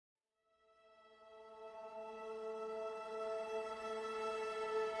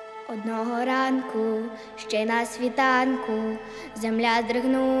Одного ранку, ще на світанку, земля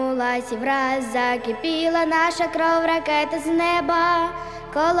здригнулась і враз закипіла наша кров, ракети з неба,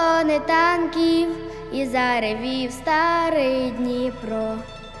 колони танків і заревів старий Дніпро.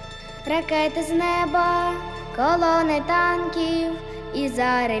 Ракети з неба, колони танків і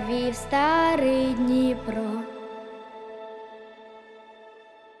заревів старий Дніпро.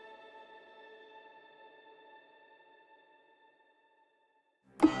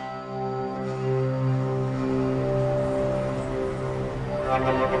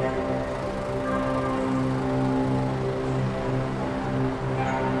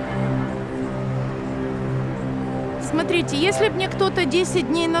 Смотрите, если бы мне кто-то 10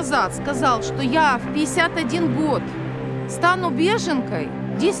 дней назад сказал, что я в 51 год стану беженкой,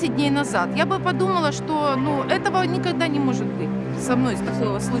 10 дней назад, я бы подумала, что этого никогда не может быть, со мной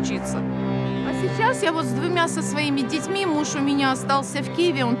такого случиться. А сейчас я вот с двумя со своими детьми, муж у меня остался в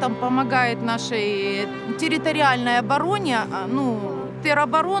Киеве, он там помогает нашей территориальной обороне,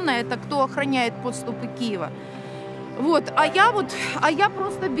 тероборона — это кто охраняет подступы Киева. Вот, а я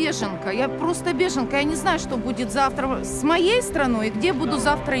просто беженка, я не знаю, что будет завтра с моей страной, где буду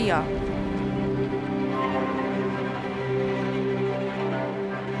завтра я.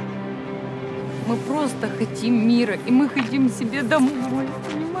 Мы просто хотим мира, и мы хотим себе домой,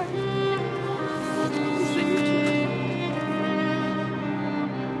 понимаете?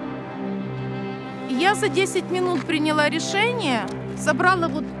 Я за 10 минут приняла решение, собрала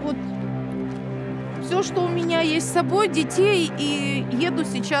вот все, что у меня есть с собой, детей, и еду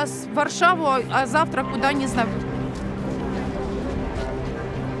сейчас в Варшаву, а завтра куда, не знаю.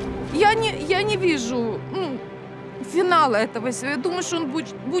 Я не вижу финала этого всего. Я думаю, что он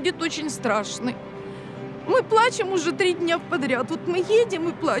будет очень страшный. Мы плачем уже 3 дня подряд. Вот мы едем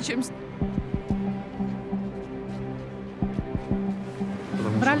и плачем.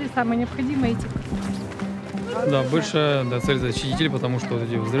 Брали самое необходимое эти. Да, больше цель защитителей, потому что вот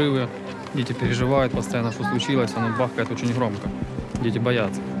эти взрывы, дети переживают постоянно, что случилось, оно бахкает очень громко. Дети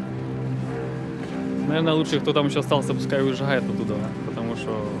боятся. Наверное, лучше, кто там еще остался, пускай уезжает оттуда, потому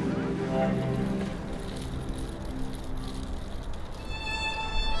что...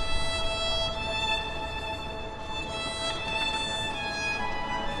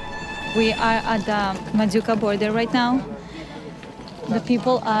 We are at the Mazuka border right now. The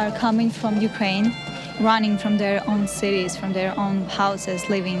people are coming from Ukraine, running from their own cities, from their own houses,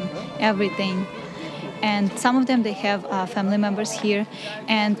 leaving everything. And some of them, they have family members here,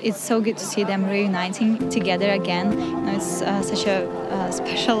 and it's so good to see them reuniting together again. It's such a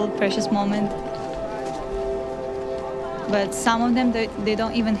special, precious moment. But some of them, they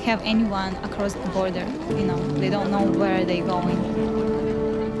don't even have anyone across the border. They don't know where they're going.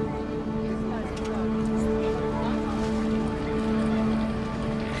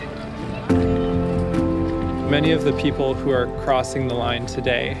 Many of the people who are crossing the line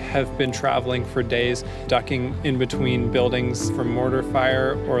today have been traveling for days, ducking in between buildings from mortar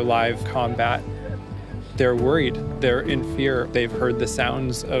fire or live combat. They're worried, they're in fear. They've heard the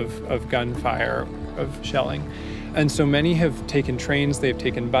sounds of gunfire, of shelling. And so many have taken trains, they've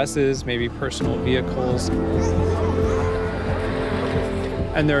taken buses, maybe personal vehicles.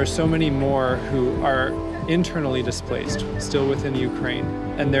 And there are so many more who are internally displaced, still within Ukraine,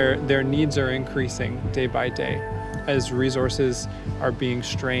 and their needs are increasing day by day as resources are being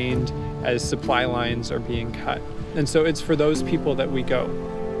strained, as supply lines are being cut. And so it's for those people that we go.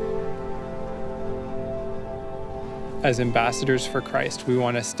 As ambassadors for Christ, we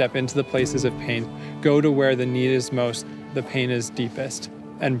want to step into the places of pain, go to where the need is most, the pain is deepest,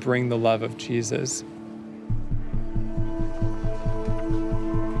 and bring the love of Jesus.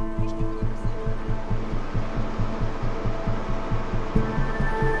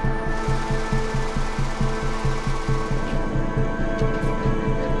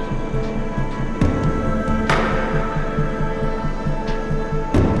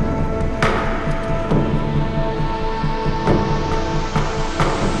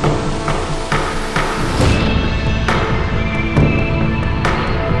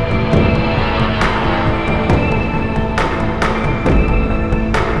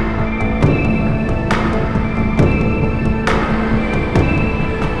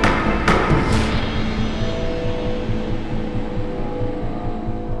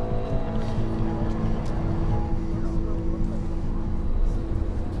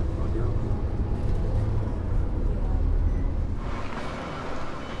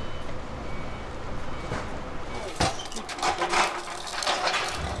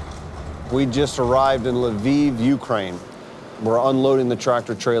 We just arrived in Lviv, Ukraine. We're unloading the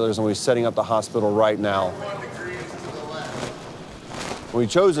tractor trailers and we're setting up the hospital right now. We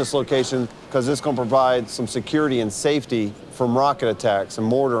chose this location because it's going to provide some security and safety from rocket attacks and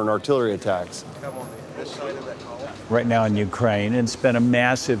mortar and artillery attacks. Right now in Ukraine, it's been a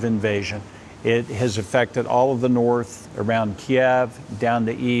massive invasion. It has affected all of the north, around Kiev, down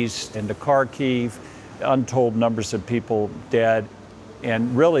the east, into Kharkiv, untold numbers of people dead,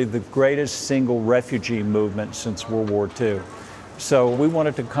 and really the greatest single refugee movement since World War II. So we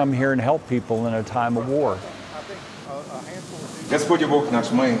wanted to come here and help people in a time of war. Господь Бог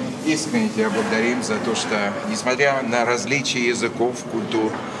наш, мы искренне Тебя благодарим за то, что, несмотря на различия языков, культур,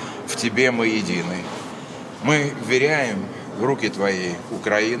 в Тебе мы едины. Мы вверяем в руки Твои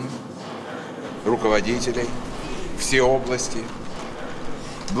Украину, руководителей, все области.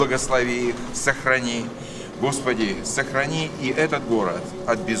 Благослови их, сохрани. Господи, сохрани и этот город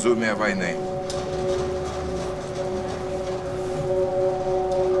от безумия войны.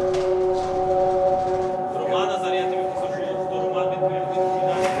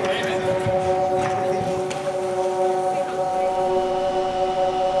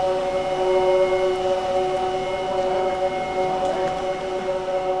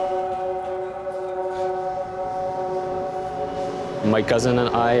 My cousin and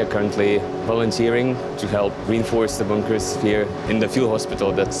I are currently volunteering to help reinforce the bunkers here in the field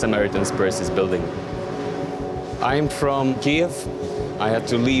hospital that Samaritan is building. I'm from Kiev. I had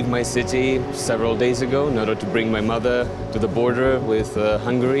to leave my city several days ago in order to bring my mother to the border with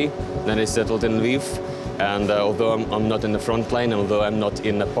Hungary. Then I settled in Lviv. And although I'm not in the front line, although I'm not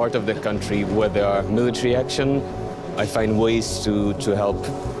in a part of the country where there are military action, I find ways to help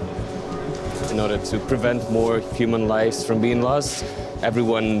in order to prevent more human lives from being lost.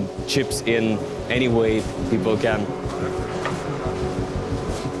 Everyone chips in any way people can.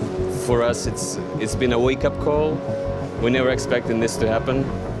 For us, it's been a wake-up call. We never expected this to happen.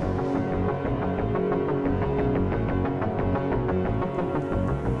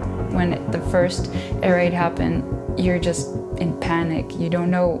 When the first air raid happened, you're just in panic. You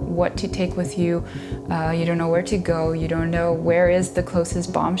don't know what to take with you. You don't know where to go. You don't know where is the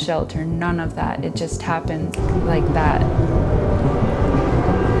closest bomb shelter. None of that. It just happened like that.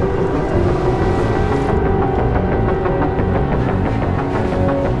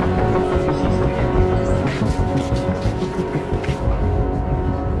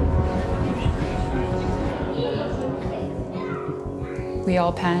 We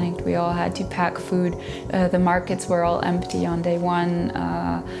all panicked, we all had to pack food. The markets were all empty on day one.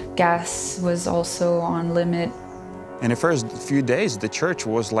 Gas was also on limit. In the first few days, the church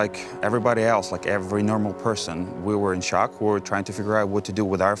was like everybody else, like every normal person. We were in shock. We were trying to figure out what to do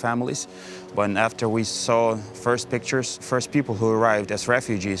with our families. But after we saw first pictures, first people who arrived as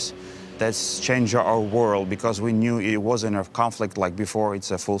refugees, that's changed our world because we knew it wasn't a conflict like before,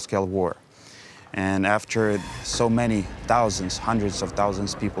 it's a full-scale war. And after so many thousands, hundreds of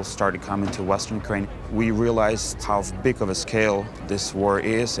thousands of people started coming to Western Ukraine, we realized how big of a scale this war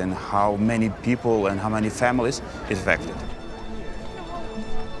is and how many people and how many families it affected.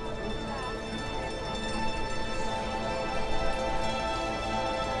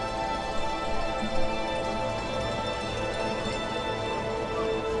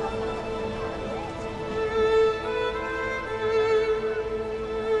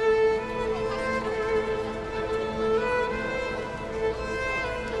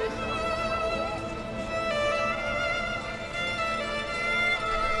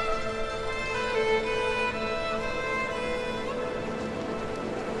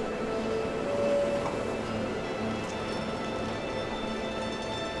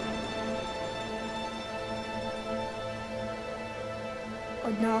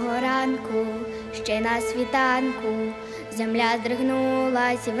 Одного ранку, ще на світанку, земля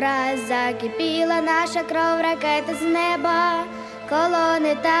здригнулась і враз закипіла наша кров, ракети з неба,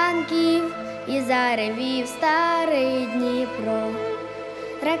 колони танків і заревів старий Дніпро.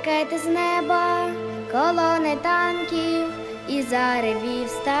 Ракети з неба, колони танків і заревів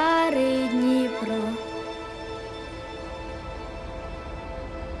старий Дніпро.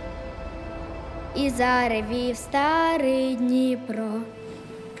 І заревів старий Дніпро.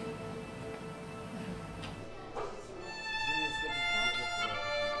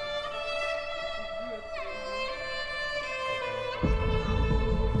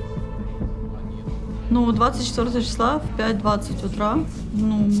 Ну, 24 числа в 5:20 утра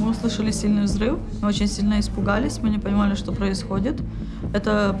мы услышали сильный взрыв, очень сильно испугались, мы не понимали, что происходит.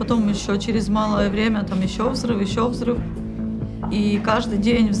 Это потом еще через малое время там еще взрыв. И каждый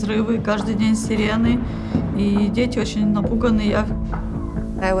день взрывы, каждый день сирены, и дети очень напуганы.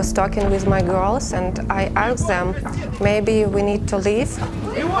 I was talking with my girls and I asked them, maybe we need to leave.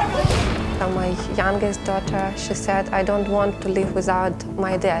 my youngest daughter. She said, I don't want to live without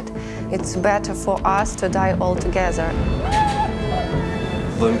my dad. It's better for us to die all together.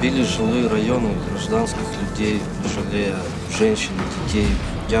 Бомбили жилые районы, гражданских людей, жалея женщин, детей.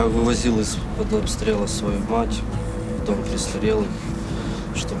 Я вывозил из-под обстрела свою мать в дом престарелых,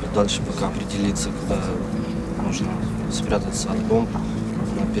 чтобы дальше пока определиться, куда нужно спрятаться от бомб.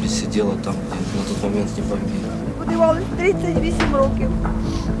 Она пересидела там, где на тот момент не бомбили. Подивалась 38 років.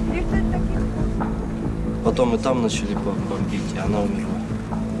 Потом и там начали бомбить, и она умерла.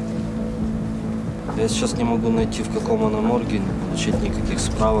 Я сейчас не могу найти, в каком она морге, не получить никаких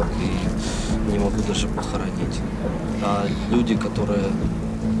справок и не могу даже похоронить. А люди, которые...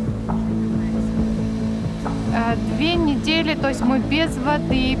 2 недели, то есть мы без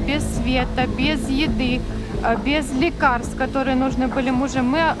воды, без света, без еды, без лекарств, которые нужны были мужем,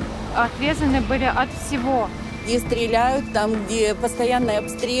 мы отрезаны были от всего. Где стреляют, там, где постоянные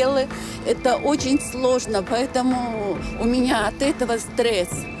обстрелы, это очень сложно, поэтому у меня от этого стресс.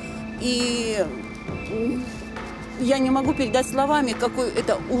 И я не могу передать словами, какой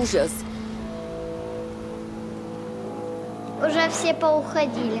это ужас. Уже все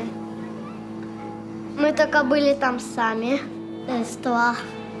поуходили. Мы только были там сами. Страх.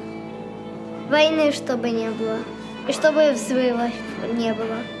 Войны чтобы не было. И чтобы взрывов не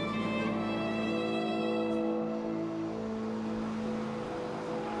было.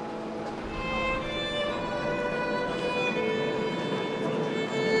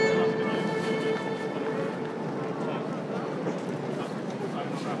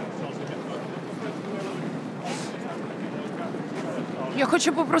 Я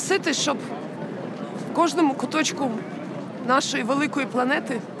хочу попросити, щоб в кожному куточку нашої великої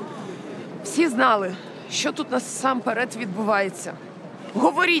планети всі знали, що тут насамперед відбувається.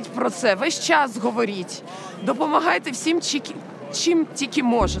 Говоріть про це, весь час говоріть. Допомагайте всім, чим тільки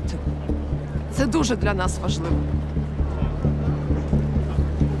можете. Це дуже для нас важливо.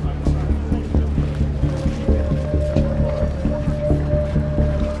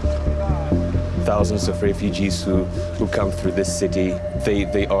 Thousands of refugees who come through this city,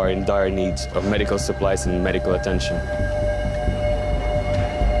 they are in dire need of medical supplies and medical attention.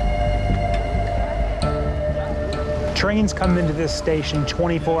 Trains come into this station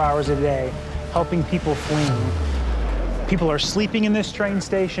 24 hours a day, helping people fleeing. People are sleeping in this train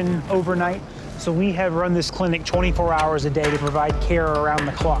station overnight, so we have run this clinic 24 hours a day to provide care around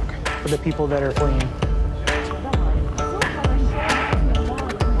the clock for the people that are fleeing.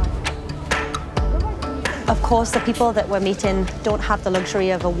 Of course, the people that we're meeting don't have the luxury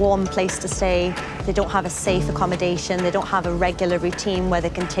of a warm place to stay. They don't have a safe accommodation. They don't have a regular routine where they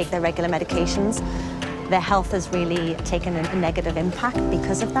can take their regular medications. Their health has really taken a negative impact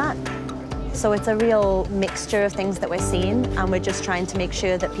because of that. So it's a real mixture of things that we're seeing, and we're just trying to make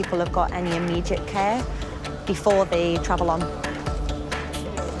sure that people have got any immediate care before they travel on.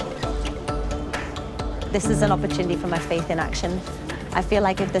 This is an opportunity for my faith in action. I feel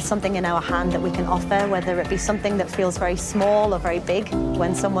like if there's something in our hand that we can offer, whether it be something that feels very small or very big,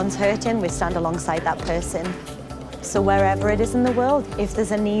 when someone's hurting, we stand alongside that person. So wherever it is in the world, if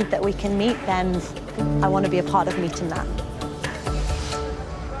there's a need that we can meet, then I want to be a part of meeting that.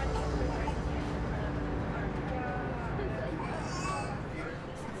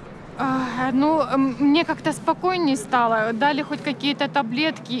 Ну, мне как-то спокойнее стало. Дали хоть какие-то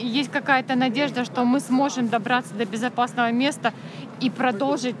таблетки. Есть какая-то надежда, что мы сможем добраться до безопасного места и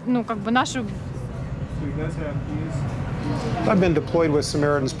продолжить, ну, как бы нашу... I've been deployed with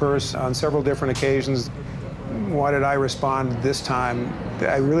Samaritan's Purse on several different occasions. Why did I respond this time?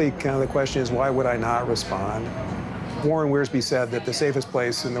 I really, kind of the question is, why would I not respond? Warren Wiersbe said that the safest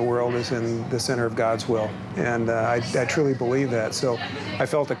place in the world is in the center of God's will, and I truly believe that. So I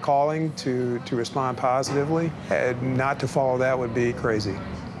felt a calling to respond positively. Not to follow that would be crazy.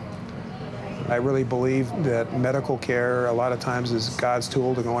 I really believe that medical care a lot of times is God's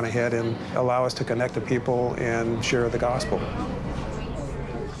tool to go on ahead and allow us to connect to people and share the gospel.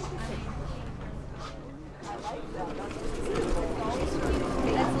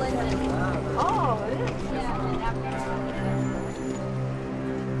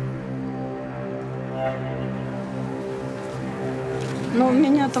 Но у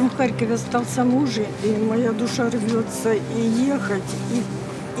меня там в Харькове остался муж, и моя душа рвется и ехать, и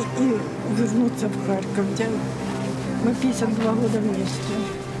вернуться в Харьков, где мы 52 года вместе.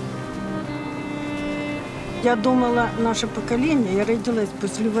 Я думала, наше поколение, я родилась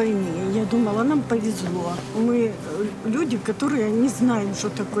после войны, я думала, нам повезло. Мы люди, которые не знаем, что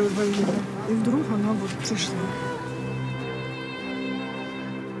такое война. И вдруг она вот пришла.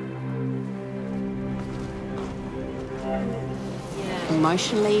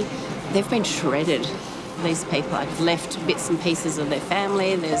 Emotionally, they've been shredded. These people have left bits and pieces of their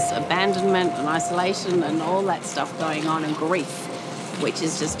family. There's abandonment and isolation and all that stuff going on, and grief, which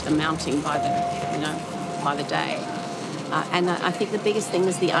is just amounting by the day. And I think the biggest thing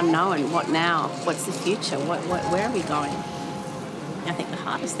is the unknown. What now? What's the future? Where are we going? I think the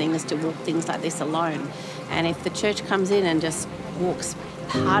hardest thing is to walk things like this alone. And if the church comes in and just walks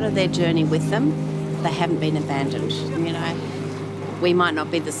part of their journey with them, they haven't been abandoned. We might not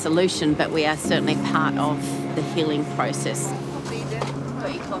be the solution, but we are certainly part of the healing process.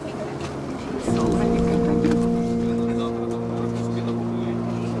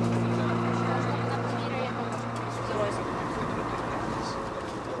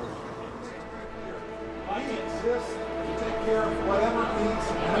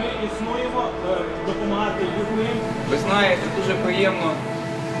 Ви знаєте, дуже приємно,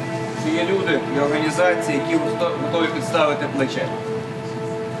 що є люди і організації, які готові підставити плече,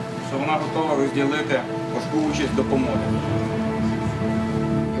 що вона готова розділити важку участь допомоги.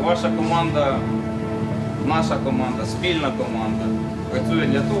 І ваша команда, наша команда, спільна команда працює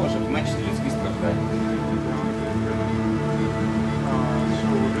для того, щоб зменшити людські страждання.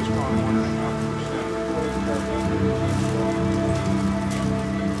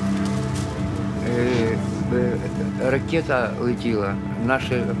 Ракета летіла,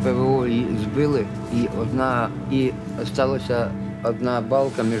 наше ПВО її збили, і залишилася одна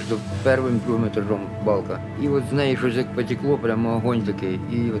балка між першим і другим етажом балка. І от з неї щось як потекло, прямо огонь такий,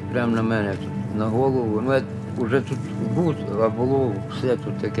 і от прямо на мене, на голову. Ну, вже тут був, а було все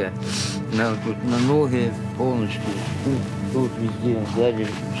тут таке. На ноги повністю, тут везде, ззаді,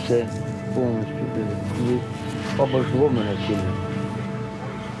 все повністю. Обожгло мене сильно.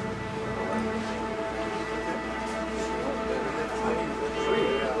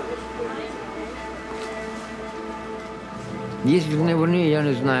 Якщо б не вони, я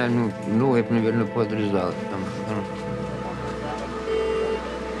не знаю, ноги б, мабуть, поодрізали.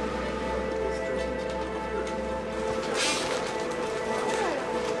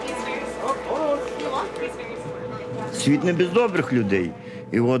 Світ не без добрих людей.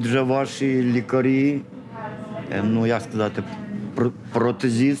 І от вже ваші лікарі, як сказати,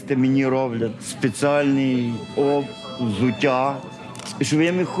 протезисти мені роблять спеціальні взуття, щоб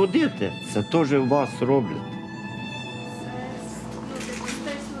я міг ходити. Це теж вас роблять.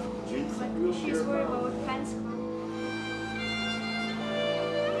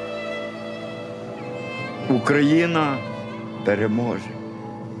 Україна переможе.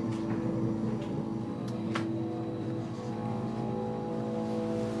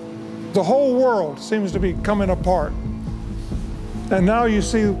 The whole world seems to be coming apart. And now you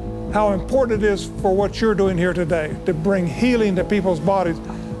see how important it is for what you're doing here today, to bring healing to people's bodies.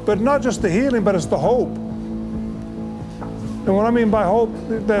 But not just the healing, but it's the hope. And what I mean by hope,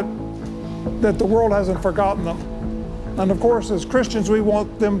 that the world hasn't forgotten them. And of course, as Christians, we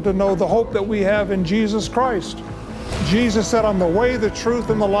want them to know the hope that we have in Jesus Christ. Jesus said, "I'm the way, the truth,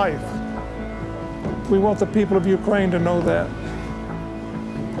 and the life." We want the people of Ukraine to know that.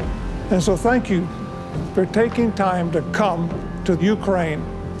 And so thank you for taking time to come to Ukraine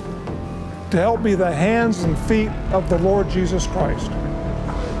to help be the hands and feet of the Lord Jesus Christ.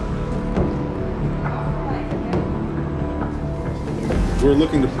 We're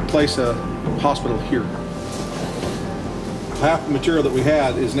looking to place a hospital here. Half the material that we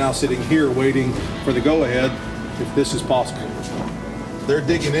had is now sitting here waiting for the go-ahead if this is possible. They're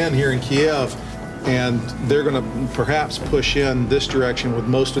digging in here in Kiev, and they're going to perhaps push in this direction with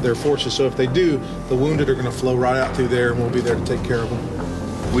most of their forces. So if they do, the wounded are going to flow right out through there, and we'll be there to take care of them.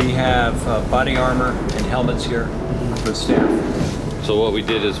 We have body armor and helmets here for staff. So what we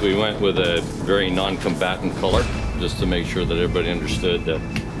did is we went with a very non-combatant color, just to make sure that everybody understood that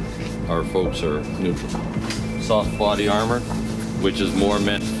our folks are neutral. Soft body armor, which is more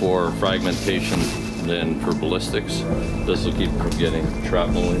meant for fragmentation than for ballistics. This will keep them from getting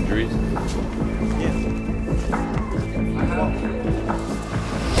shrapnel injuries.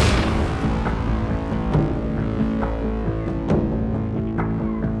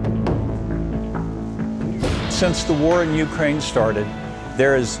 Since the war in Ukraine started,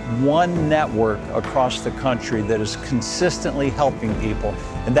 there is one network across the country that is consistently helping people,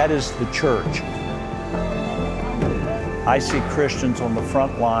 and that is the church. I see Christians on the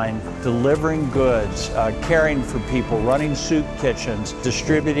front line delivering goods, caring for people, running soup kitchens,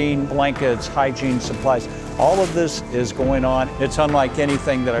 distributing blankets, hygiene supplies. All of this is going on. It's unlike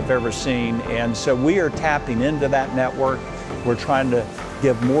anything that I've ever seen. And so we are tapping into that network. We're trying to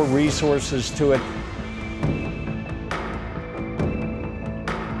give more resources to it.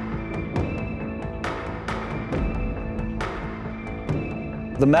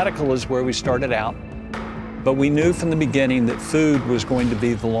 The medical is where we started out, but we knew from the beginning that food was going to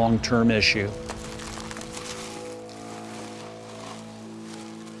be the long-term issue.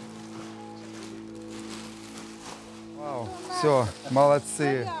 Wow, все,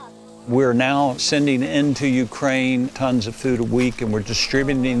 молодцы. We're now sending into Ukraine tons of food a week, and we're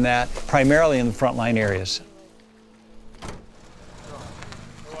distributing that primarily in the frontline areas.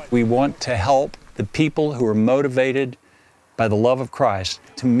 We want to help the people who are motivated by the love of Christ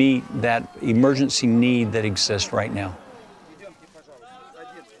to meet that emergency need that exists right now.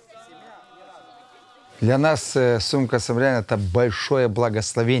 Для нас сумка Самаритян – это большое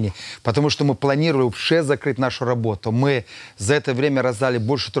благословение, потому что мы планировали вообще закрыть нашу работу. Мы за это время раздали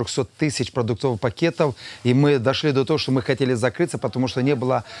больше 300 тысяч продуктовых пакетов, и мы дошли до того, что мы хотели закрыться, потому что не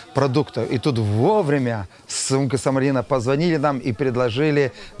было продуктов. И тут вовремя сумка Самаритян позвонили нам и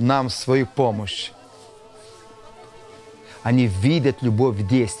предложили нам свою помощь. Они видят любовь в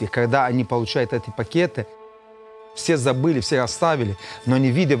действии. Когда они получают эти пакеты, все забыли, все оставили, но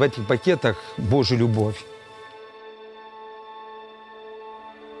они видят в этих пакетах Божью любовь.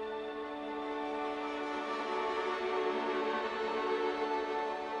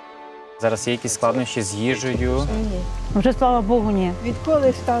 Зараз є якісь складнощі з їжею? Ні. Вже, слава Богу, ні.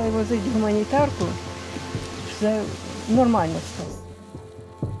 Відколи стали возити гуманітарку, все нормально стало.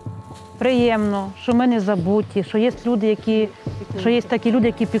 Приємно, що ми не забуті, що є люди, що є такі люди,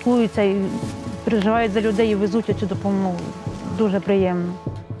 які піклуються і переживають за людей і везуть цю допомогу. Дуже приємно.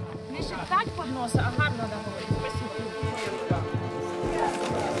 Не шептать під носа, а гарно говорити.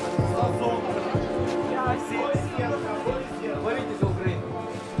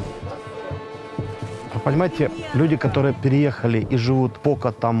 Понимаете, люди, которые переехали и живут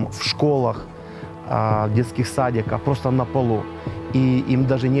пока там в школах, в детских садиках, просто на полу, и им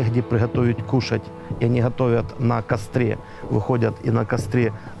даже негде приготовить кушать, и они готовят на костре, выходят и на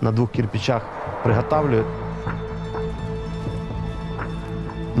костре на 2 кирпичах приготавливают.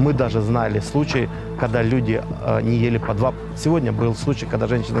 Мы даже знали случаи, когда люди не ели по 2. Сегодня был случай, когда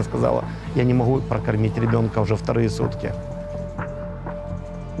женщина сказала: я не могу прокормить ребенка уже 2-е сутки.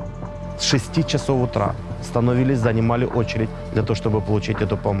 С 6 часов утра становились, занимали очередь для того, чтобы получить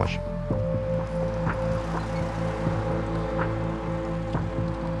эту помощь.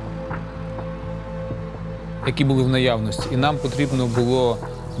 Які були в наявності, і нам потрібно було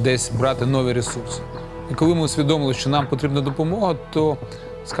десь брати нові ресурси. І коли ми усвідомили, що нам потрібна допомога, то,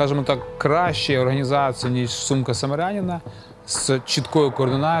 скажімо так, краще організація, ніж сумка Самарянина, з чіткою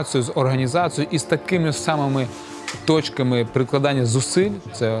координацією, з організацією і з такими самими точками прикладання зусиль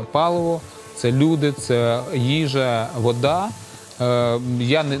 – це паливо, це люди, це їжа, вода.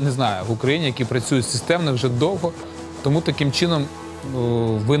 Я не знаю в Україні, які працюють системно вже довго, тому таким чином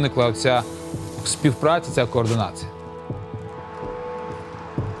виникла ця співпраця, ця координація.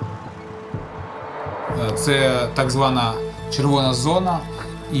 Це так звана червона зона,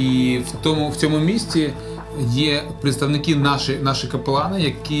 і в цьому місті є представники наші капелани,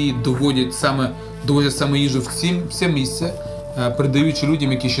 які доводять саме їжу в це місце, передаючи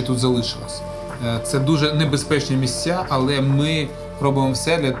людям, які ще тут залишились. Це дуже небезпечні місця, але ми робимо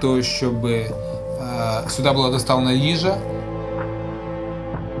все для того, щоб сюди була доставлена їжа.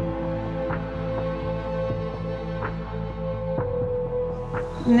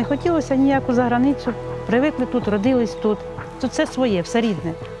 Не хотілося ніяку заграницю. Привикли тут, родились тут. Тут все своє, все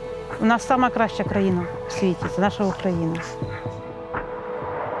рідне. У нас сама краща країна в світі, це наша Україна.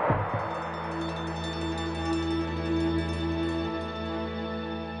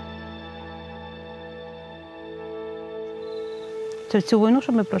 Це цю війну,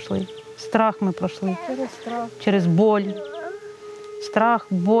 що ми пройшли? Страх ми пройшли. Через страх. Через боль. Страх,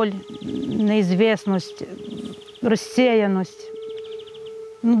 боль, неізвісність, розсіяність.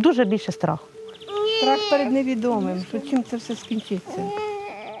 Ну, дуже більше страху. Страх перед невідомим, що чим це все скінчиться.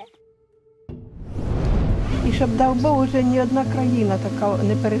 І щоб, дав Бог, вже ні одна країна така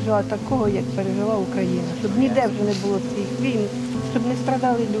не пережила такого, як пережила Україна. Щоб ніде вже не було цих війн, щоб не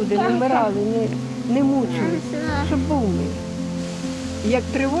страдали люди, не вмирали, не мучились, щоб був мир. Як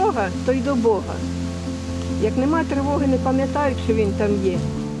тривога, то й до Бога. Як нема тривоги, не пам'ятають, що він там є.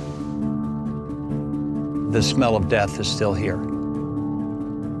 The smell of death is still here.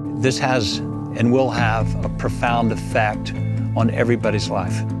 This has and will have a profound effect on everybody's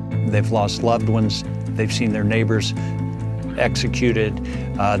life. They've lost loved ones, they've seen their neighbors executed,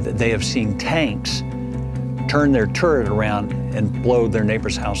 they have seen tanks turn their turret around and blow their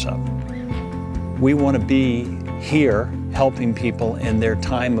neighbor's house up. We want to be here helping people in their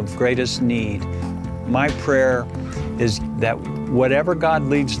time of greatest need. My prayer is that whatever God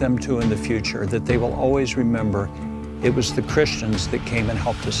leads them to in the future, that they will always remember It was the Christians that came and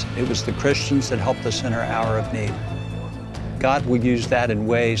helped us. It was the Christians that helped us in our hour of need. God will use that in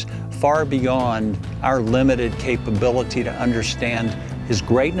ways far beyond our limited capability to understand His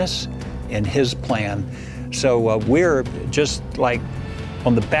greatness and His plan. So we're just like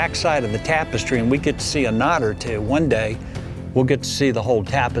on the backside of the tapestry, and we get to see a knot or two. One day, we'll get to see the whole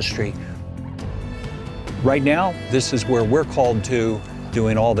tapestry. Right now, this is where we're called to,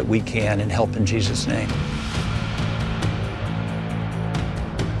 doing all that we can and help in Jesus' name.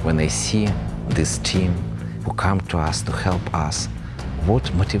 When I see this team who come to us to help us, what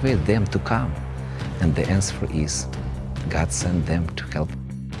motivates them to come? And the answer is, God sent them to help.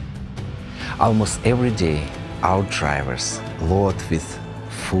 Almost every day, our drivers load with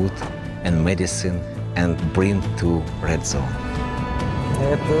food and medicine and bring to red zone.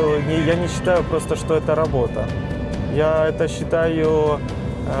 Я не считаю просто, что это работа. Я это считаю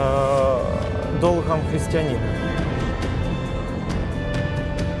долгом христианина.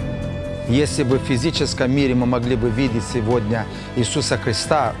 Если бы в физическом мире мы могли бы видеть сегодня Иисуса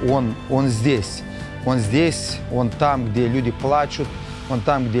Христа, Он здесь. Он здесь, Он там, где люди плачут, Он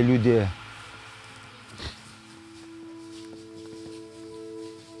там, где люди...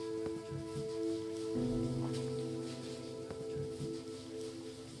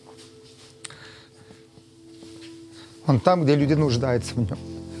 Он там, где люди нуждаются в Нем.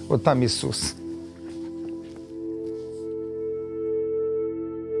 Вот там Иисус.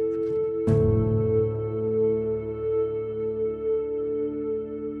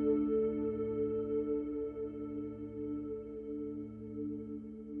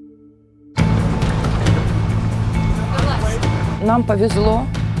 Нам повезло.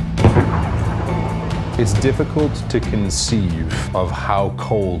 It's difficult to conceive of how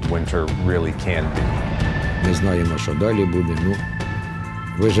cold winter really can be. Не знаємо, що далі буде, ну,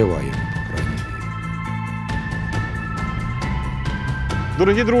 виживаємо.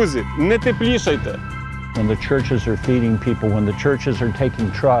 Дорогі друзі, не теплішайте. When the churches are feeding people, when the churches are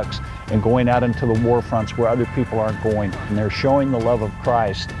taking trucks and going out into the war fronts where other people aren't going, and they're showing the love of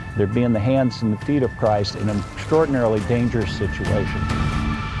Christ, they're being the hands and the feet of Christ in an extraordinarily dangerous situation.